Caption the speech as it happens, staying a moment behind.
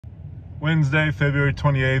Wednesday, February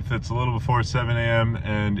 28th. It's a little before 7 a.m.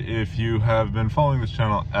 And if you have been following this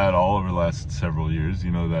channel at all over the last several years,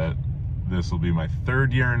 you know that this will be my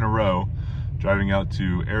third year in a row driving out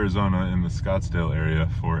to Arizona in the Scottsdale area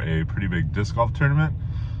for a pretty big disc golf tournament.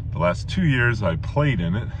 The last 2 years I played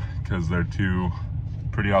in it because they're two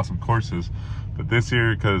pretty awesome courses. But this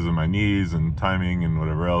year, because of my knees and timing and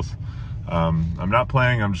whatever else, I'm not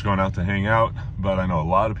playing. I'm just going out to hang out. But I know a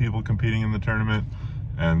lot of people competing in the tournament,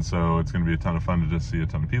 and so it's going to be a ton of fun to just see a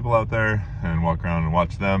ton of people out there and walk around and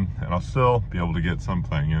watch them. And I'll still be able to get some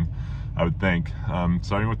playing in, I would think.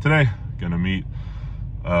 Starting with today, gonna meet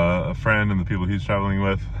a friend and the people he's traveling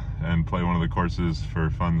with and play one of the courses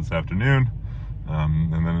for fun this afternoon,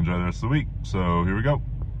 and then enjoy the rest of the week. So here we go.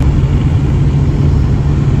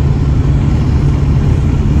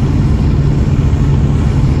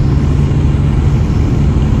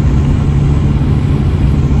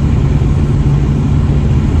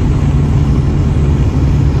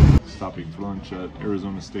 Stopping for lunch at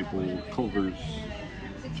Arizona Staple Culver's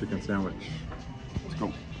chicken sandwich. Let's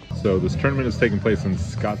go. So this tournament is taking place in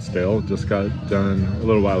Scottsdale. Just got done a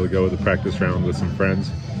little while ago with a practice round with some friends.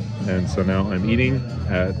 And so now I'm eating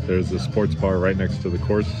there's a sports bar right next to the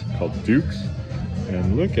course called Duke's.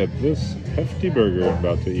 And look at this hefty burger I'm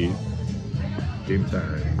about to eat. Game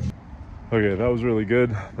time. Okay, that was really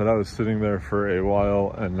good, but I was sitting there for a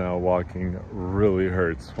while and now walking really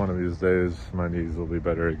hurts. One of these days my knees will be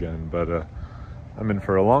better again, but I'm in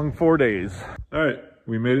for a long 4 days. All right,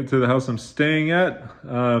 we made it to the house I'm staying at.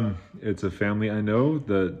 It's a family I know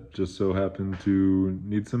that just so happened to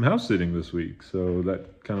need some house sitting this week, so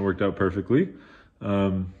that kind of worked out perfectly.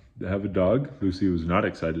 They have a dog. Lucy was not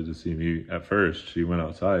excited to see me at first. She went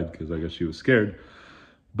outside because I guess she was scared,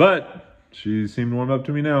 but she seemed warm up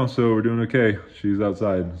to me now, so we're doing okay. She's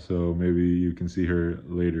outside, so maybe you can see her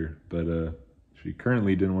later, but she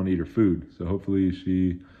currently didn't want to eat her food, so hopefully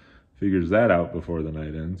she figures that out before the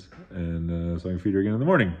night ends, and so I can feed her again in the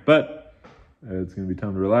morning. But it's gonna be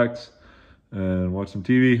time to relax and watch some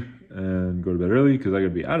TV and go to bed early because I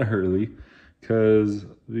gotta be out of here early because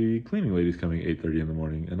the cleaning lady's coming at 8:30 in the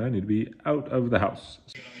morning and I need to be out of the house.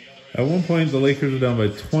 At one point, the Lakers were down by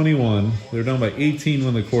 21. They were down by 18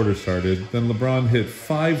 when the quarter started. Then LeBron hit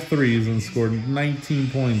 5 threes and scored 19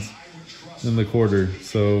 points in the quarter.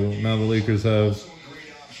 So now the Lakers have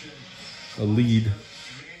a lead,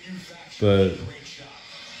 but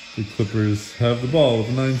the Clippers have the ball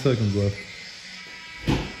with 9 seconds left.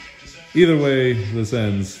 Either way this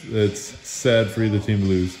ends, it's sad for either team to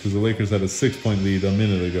lose because the Lakers had a 6-point lead a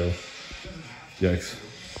minute ago. Yikes.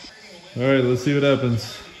 All right, let's see what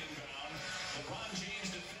happens.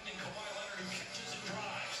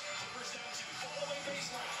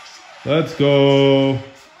 Let's go.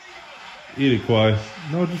 Eat it, Kawhi.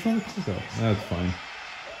 No, just run the clock out. That's fine.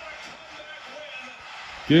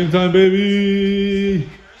 Game time, baby.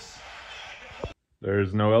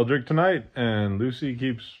 There's no Eldrick tonight, and Lucy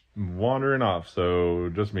keeps wandering off, so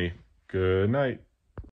just me. Good night.